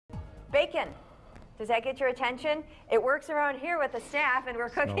Bacon. Does that get your attention? It works around here with the staff, and we're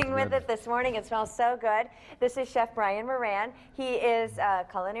cooking with it this morning. It smells so good. This is Chef Brian Moran. He is a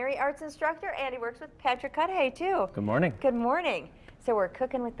culinary arts instructor, and he works with Patrick Cudahy, too. Good morning. Good morning. So we're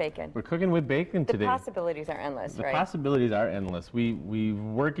cooking with bacon. We're cooking with bacon today. The possibilities are endless, right? The possibilities are endless. We're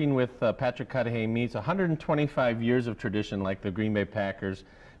working with Patrick Cudahy Meats, 125 years of tradition like the Green Bay Packers.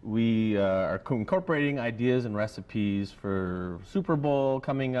 We are incorporating ideas and recipes for Super Bowl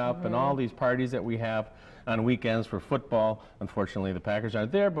coming up and all these parties that we have on weekends for football. Unfortunately, the Packers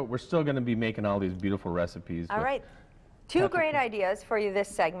aren't there, but we're still going to be making all these beautiful recipes. All right. Two great ideas for you this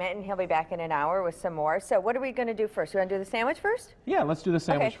segment, and he'll be back in an hour with some more. So what are we going to do first? You want to do the sandwich first? Yeah, let's do the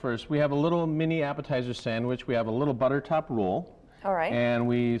sandwich first. We have a little mini appetizer sandwich. We have a little butter top roll. All right.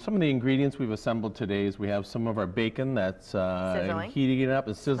 And some of the ingredients we've assembled today is we have some of our bacon that's heating it up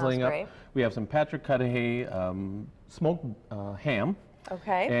and sizzling up. We have some Patrick Cudahy smoked ham.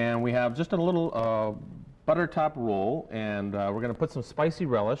 Okay. And we have just a little butter top roll, and we're going to put some spicy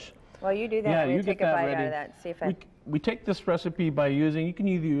relish. Well, you do that. Yeah, you take a bite out of that. See if we take this recipe by you can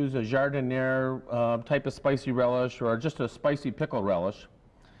either use a jardiniere type of spicy relish or just a spicy pickle relish.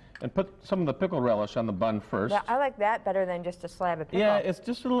 And put some of the pickle relish on the bun first. Yeah, I like that better than just a slab of pickle. Yeah, it's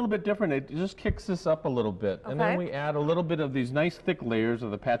just a little bit different. It just kicks this up a little bit. Okay. And then we add a little bit of these nice thick layers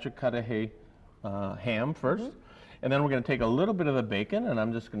of the Patrick Cudahy ham first. And then we're going to take a little bit of the bacon, and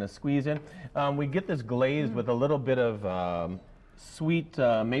I'm just going to squeeze in. We get this glazed with a little bit of sweet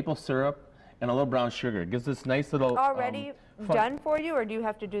maple syrup and a little brown sugar. It gives this nice little... Already done for you, or do you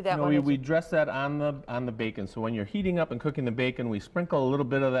have to do that? No, we dress that on the bacon. So when you're heating up and cooking the bacon, we sprinkle a little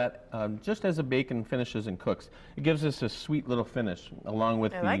bit of that just as the bacon finishes and cooks. It gives us a sweet little finish along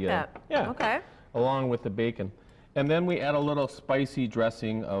with I like that. Yeah. Okay. Along with the bacon. And then we add a little spicy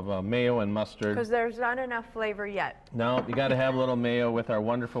dressing of mayo and mustard. Because there's not enough flavor yet. No, you got to have a little mayo with our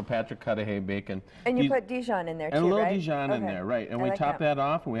wonderful Patrick Cudahy bacon. And you put Dijon in there too, right? And a little Dijon in there, right. And we top that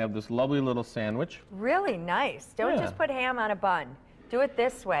off, and we have this lovely little sandwich. Really nice. Don't just put ham on a bun. Do it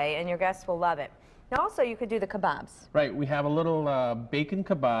this way, and your guests will love it. Now also, you could do the kebabs. Right. We have a little bacon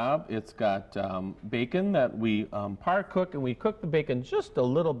kebab. It's got bacon that we par cook, and we cook the bacon just a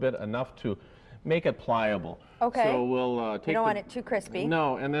little bit, enough to make it pliable. Okay. So we'll take you don't want it too crispy.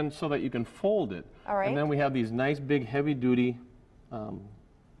 No, and then so that you can fold it. All right. And then we have these nice big heavy-duty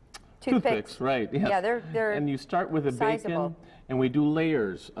toothpicks. Right. Yes. Yeah, they're and you start with the bacon, and we do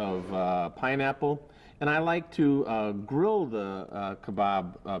layers of pineapple. And I like to grill the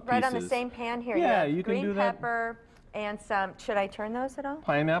kebab pieces. Right on the same pan here. Yeah, you can do that. Green pepper and some, should I turn those at all?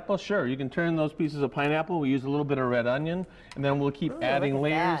 Pineapple, sure. You can turn those pieces of pineapple. We use a little bit of red onion, and then we'll keep adding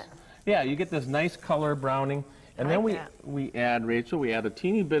layers. Yeah, you get this nice color browning. And then we add, Rachel, we add a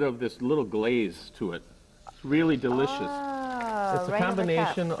teeny bit of this little glaze to it. It's really delicious. Oh, it's a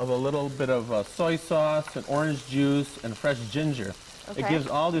combination of a little bit of soy sauce and orange juice and fresh ginger. It gives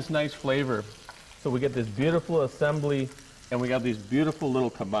all this nice flavor. So we get this beautiful assembly, and we got these beautiful little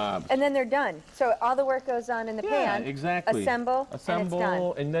kebabs. And then they're done. So all the work goes on in the pan. Yeah, exactly. Assemble, and it's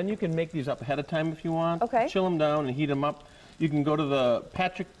done. And then you can make these up ahead of time if you want. Okay. Chill them down and heat them up. You can go to the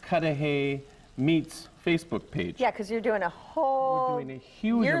Patrick Cudahy Meats Facebook page. Yeah, because you're doing a whole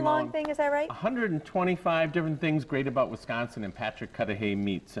year-long thing, is that right? 125 different things great about Wisconsin and Patrick Cudahy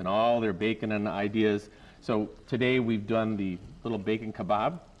Meats and all their bacon and ideas. So today we've done the little bacon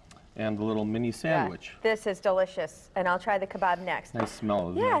kebab and the little mini sandwich. Yeah, this is delicious, and I'll try the kebab next. Nice smell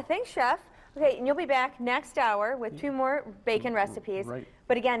of Yeah, thanks, Chef. Okay, and you'll be back next hour with 2 more bacon recipes. Right.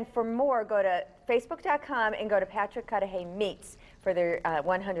 But again, for more, go to Facebook.com and go to Patrick Cudahy Meats for their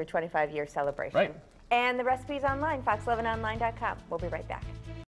 125-year celebration. Right. And the recipes online, fox11online.com. We'll be right back.